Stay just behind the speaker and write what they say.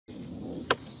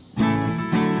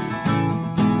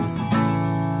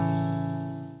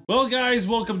Well guys,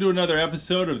 welcome to another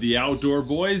episode of The Outdoor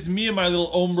Boys. Me and my little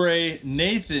hombre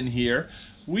Nathan here.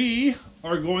 We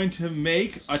are going to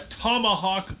make a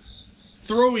tomahawk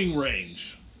throwing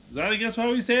range. Is that, I guess,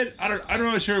 how we say it? I'm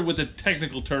not sure what the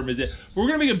technical term is. We're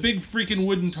gonna make a big freaking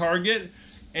wooden target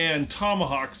and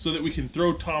tomahawks so that we can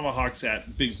throw tomahawks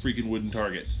at big freaking wooden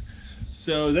targets.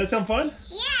 So does that sound fun?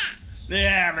 Yeah.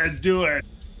 Yeah, let's do it.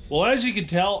 Well, as you can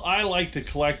tell, I like to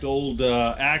collect old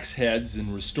axe heads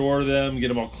and restore them, get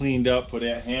them all cleaned up, put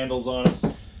handles on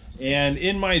them. And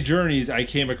in my journeys, I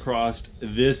came across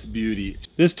this beauty.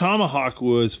 This tomahawk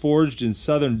was forged in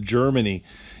southern Germany,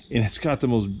 and it's got the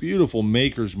most beautiful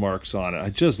maker's marks on it.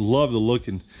 I just love the look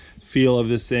and feel of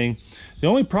this thing. The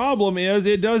only problem is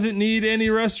it doesn't need any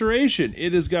restoration.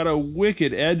 It has got a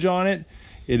wicked edge on it.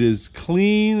 It is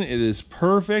clean, it is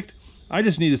perfect. I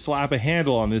just need to slap a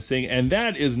handle on this thing, and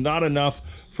that is not enough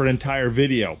for an entire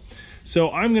video.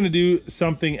 So I'm gonna do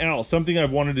something else, something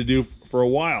I've wanted to do for a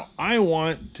while. I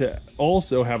want to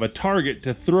also have a target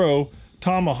to throw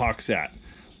tomahawks at.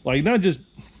 Like, not just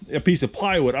a piece of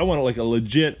plywood, I want like a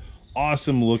legit,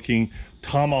 awesome looking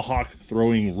tomahawk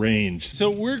throwing range. So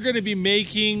we're gonna be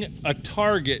making a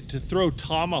target to throw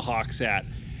tomahawks at.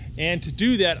 And to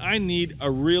do that, I need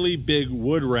a really big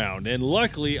wood round. And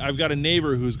luckily, I've got a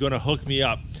neighbor who's gonna hook me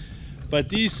up. But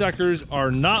these suckers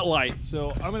are not light.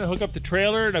 So I'm gonna hook up the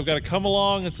trailer, and I've got to come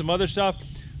along and some other stuff.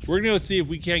 We're gonna go see if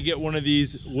we can't get one of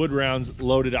these wood rounds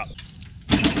loaded up.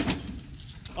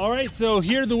 All right, so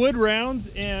here are the wood rounds,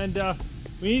 and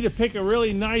we need to pick a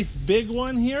really nice big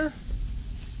one here.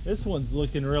 This one's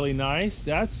looking really nice.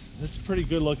 That's a pretty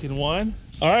good looking one.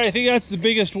 All right, I think that's the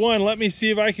biggest one. Let me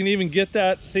see if I can even get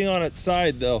that thing on its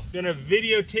side though. Gonna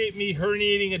videotape me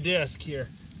herniating a disc here.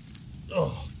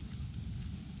 Oh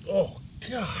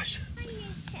gosh.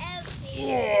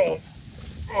 Oh,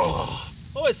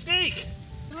 a snake.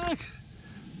 Look,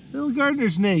 little gardener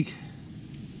snake.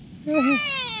 Hey, I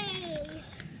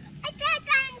got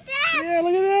that. Yeah,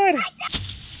 look at that.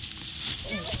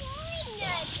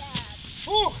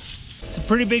 Oh, it's a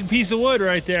pretty big piece of wood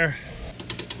right there.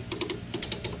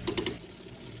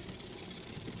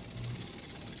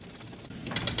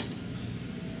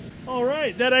 All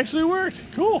right, that actually worked.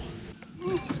 Cool.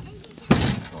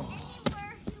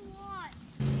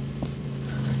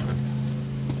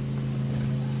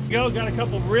 Go, got a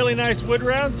couple really nice wood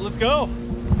rounds. Let's go.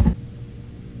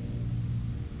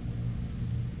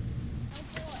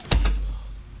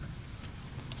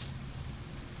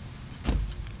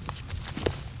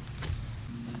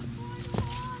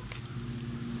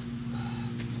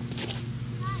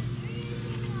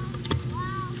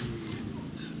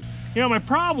 You know, my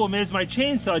problem is my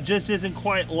chainsaw just isn't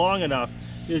quite long enough.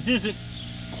 This isn't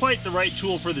quite the right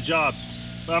tool for the job.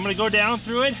 But I'm gonna go down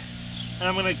through it, and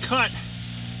I'm gonna cut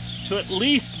to at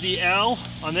least the L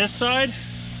on this side,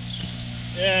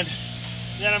 and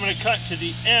then I'm gonna cut to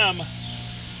the M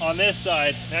on this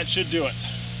side. That should do it.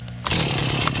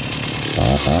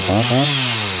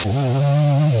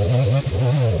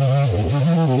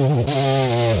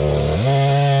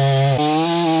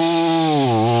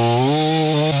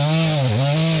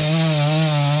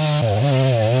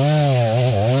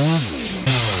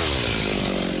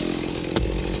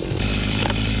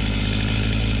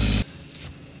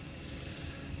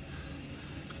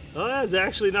 Oh, that's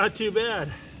actually not too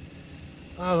bad.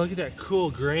 Oh, look at that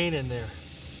cool grain in there.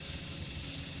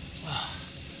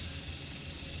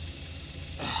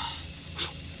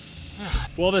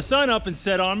 Well, the sun up and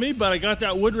set on me, but I got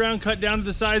that wood round cut down to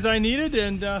the size I needed,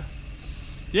 and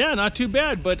yeah, not too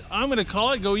bad. But I'm gonna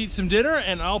call it, go eat some dinner,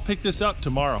 and I'll pick this up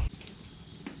tomorrow.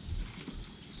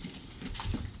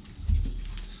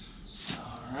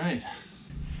 All right.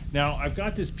 Now, I've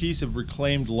got this piece of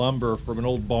reclaimed lumber from an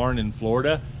old barn in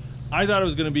Florida. I thought it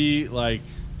was gonna be like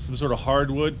some sort of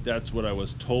hardwood. That's what I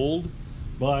was told.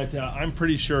 But I'm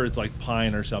pretty sure it's like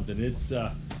pine or something. It's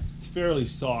fairly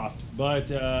soft, but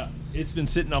it's been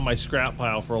sitting on my scrap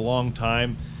pile for a long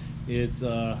time.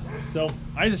 So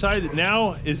I decided that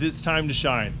now is its time to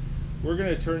shine. We're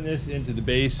gonna turn this into the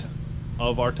base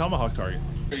of our tomahawk target.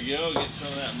 There you go, get some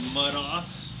of that mud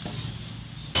off.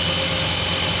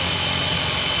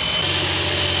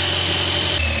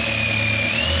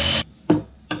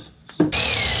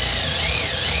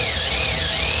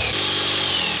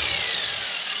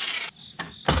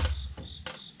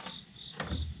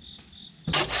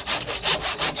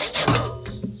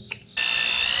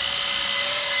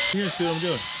 Here, see what I'm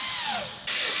doing.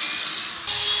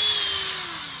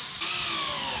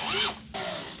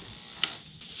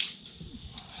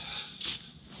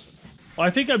 Well, I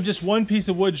think I'm just one piece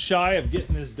of wood shy of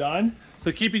getting this done.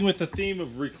 So keeping with the theme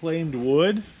of reclaimed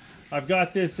wood, I've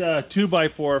got this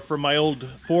 2x4 from my old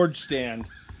forge stand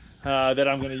that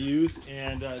I'm going to use,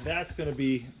 and that's going to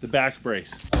be the back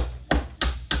brace.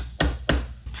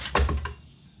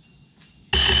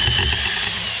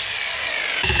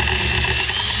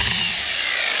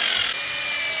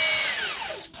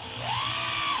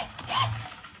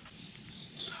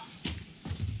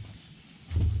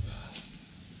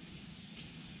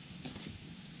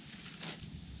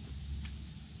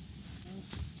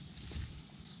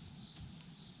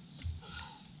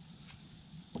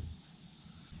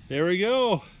 There we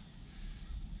go.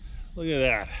 Look at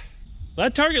that.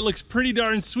 That target looks pretty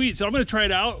darn sweet, so I'm going to try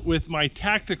it out with my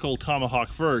tactical tomahawk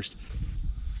first.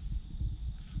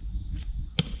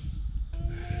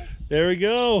 There we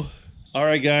go. All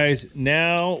right, guys,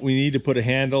 now we need to put a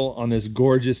handle on this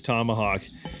gorgeous tomahawk.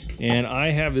 And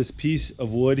I have this piece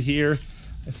of wood here.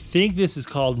 I think this is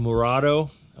called Murado.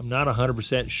 I'm not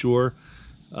 100% sure,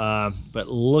 but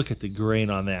look at the grain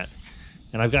on that.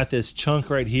 And I've got this chunk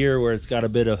right here where it's got a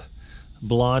bit of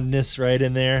blondness right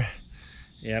in there.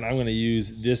 And I'm gonna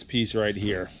use this piece right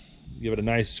here. Give it a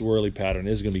nice swirly pattern.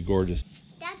 This is gonna be gorgeous.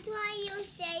 That's why you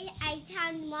say I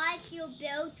can watch you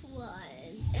build one.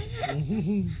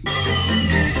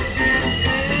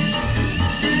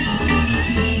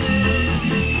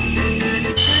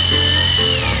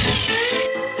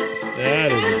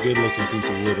 That is a good looking piece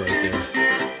of wood right there.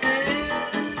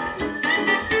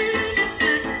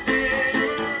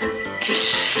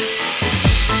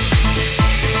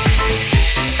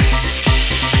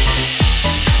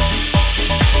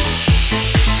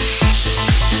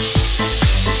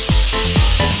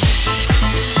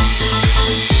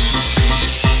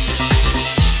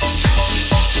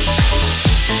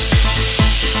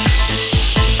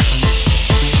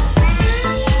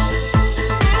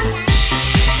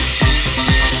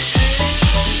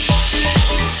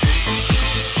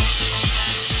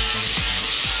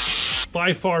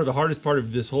 By far the hardest part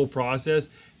of this whole process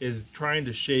is trying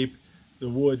to shape the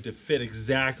wood to fit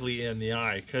exactly in the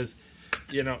eye, because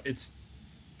you know it's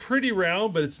pretty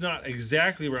round but it's not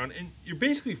exactly round, and you're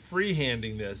basically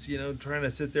freehanding this, you know, trying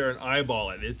to sit there and eyeball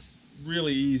it. It's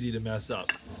really easy to mess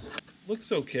up.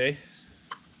 Looks okay.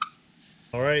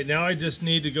 All right, now I just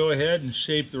need to go ahead and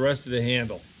shape the rest of the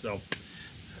handle. So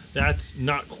that's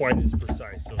not quite as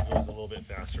precise, so it goes a little bit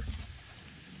faster.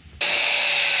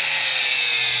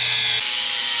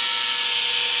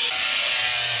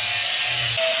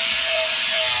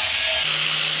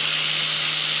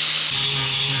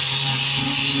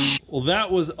 Well,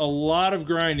 that was a lot of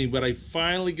grinding, but I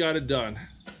finally got it done.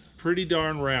 It's pretty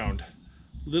darn round.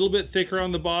 A little bit thicker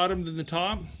on the bottom than the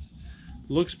top.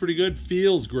 Looks pretty good,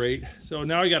 feels great. So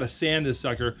now I gotta sand this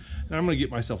sucker, and I'm gonna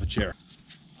get myself a chair.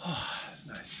 Oh, it's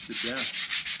nice to sit down.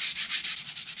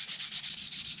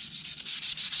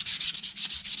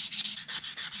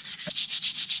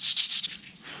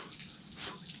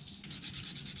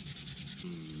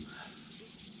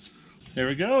 There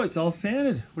we go, it's all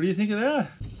sanded. What do you think of that?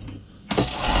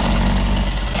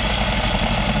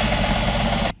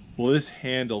 Well, this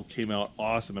handle came out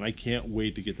awesome, and I can't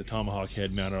wait to get the tomahawk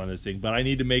head mounted on this thing, but I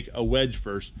need to make a wedge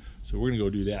first, so we're gonna go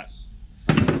do that.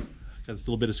 Got this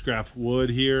little bit of scrap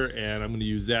wood here, and I'm gonna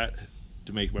use that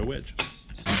to make my wedge.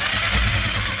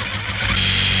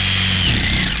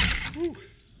 Woo.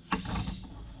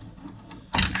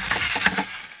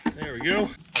 There we go.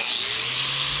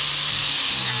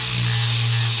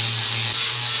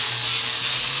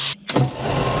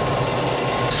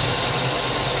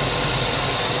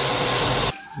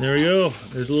 There we go,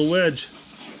 there's a little wedge.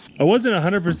 I wasn't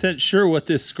 100% sure what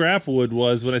this scrap wood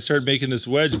was when I started making this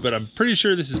wedge, but I'm pretty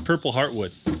sure this is purple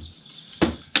heartwood.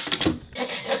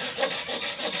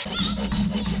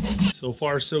 So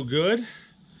far so good.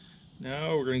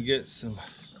 Now we're gonna get some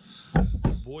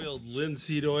boiled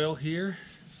linseed oil here.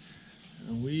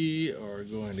 And we are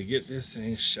going to get this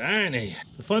thing shiny.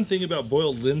 The fun thing about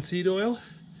boiled linseed oil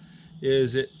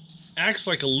is it acts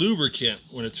like a lubricant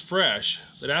when it's fresh,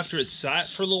 but after it's sat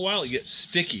for a little while, it gets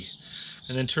sticky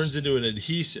and then turns into an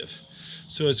adhesive.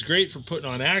 So it's great for putting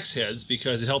on axe heads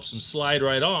because it helps them slide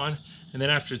right on, and then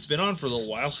after it's been on for a little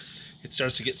while, it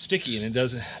starts to get sticky and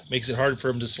it makes it hard for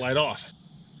them to slide off.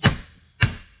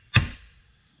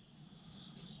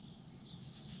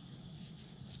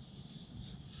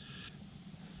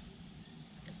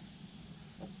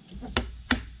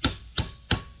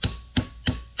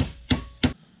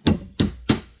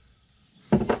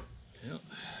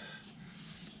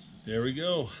 There we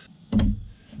go.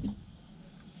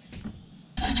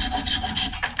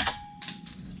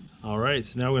 All right,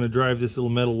 so now we're going to drive this little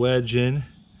metal wedge in,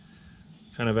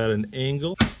 kind of at an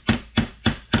angle.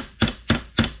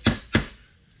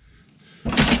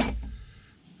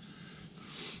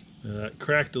 It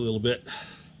cracked a little bit,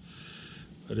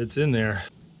 but it's in there.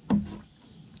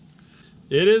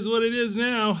 It is what it is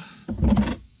now.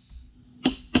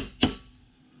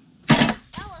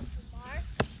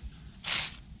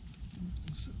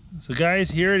 So guys,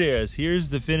 here it is. Here's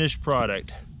the finished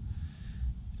product.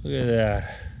 Look at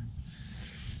that.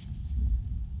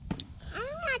 I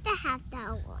want to have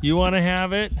that one. You want to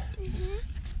have it?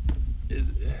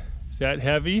 Is that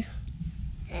heavy?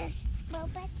 Just a little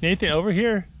bit. Nathan, over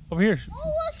here. Over here. Oh,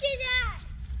 look at that!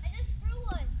 I just threw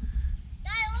one.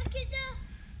 Dad, look at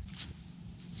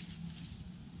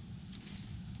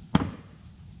that.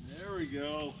 There we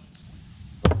go.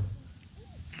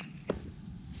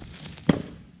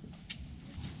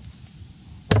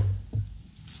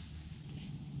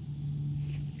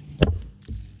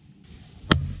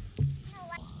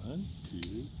 One,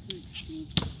 two, three.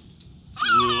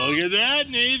 Look at that,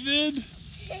 Nathan.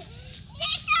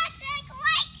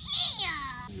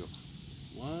 Go.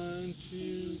 1,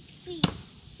 2, 3.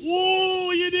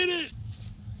 Whoa, you did it.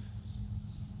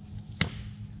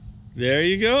 There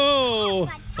you go.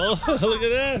 Oh, look at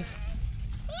that.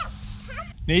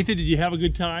 Nathan, did you have a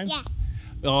good time? Yeah.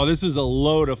 Oh, this was a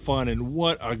load of fun, and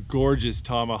what a gorgeous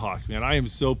tomahawk, man. I am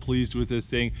so pleased with this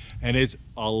thing, and it's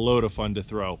a load of fun to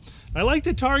throw. I like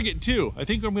the target too. I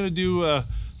think I'm gonna do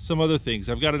some other things.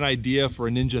 I've got an idea for a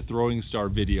Ninja Throwing Star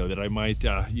video that I might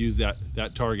use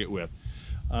that target with.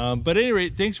 But at any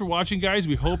rate, thanks for watching, guys.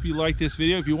 We hope you liked this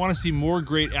video. If you want to see more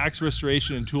great axe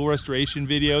restoration and tool restoration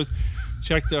videos,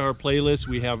 check our playlist.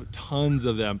 We have tons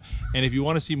of them. And if you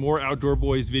want to see more Outdoor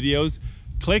Boys videos,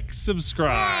 click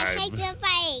subscribe.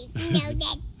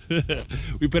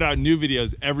 We put out new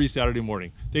videos every Saturday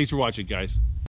morning. Thanks for watching, guys.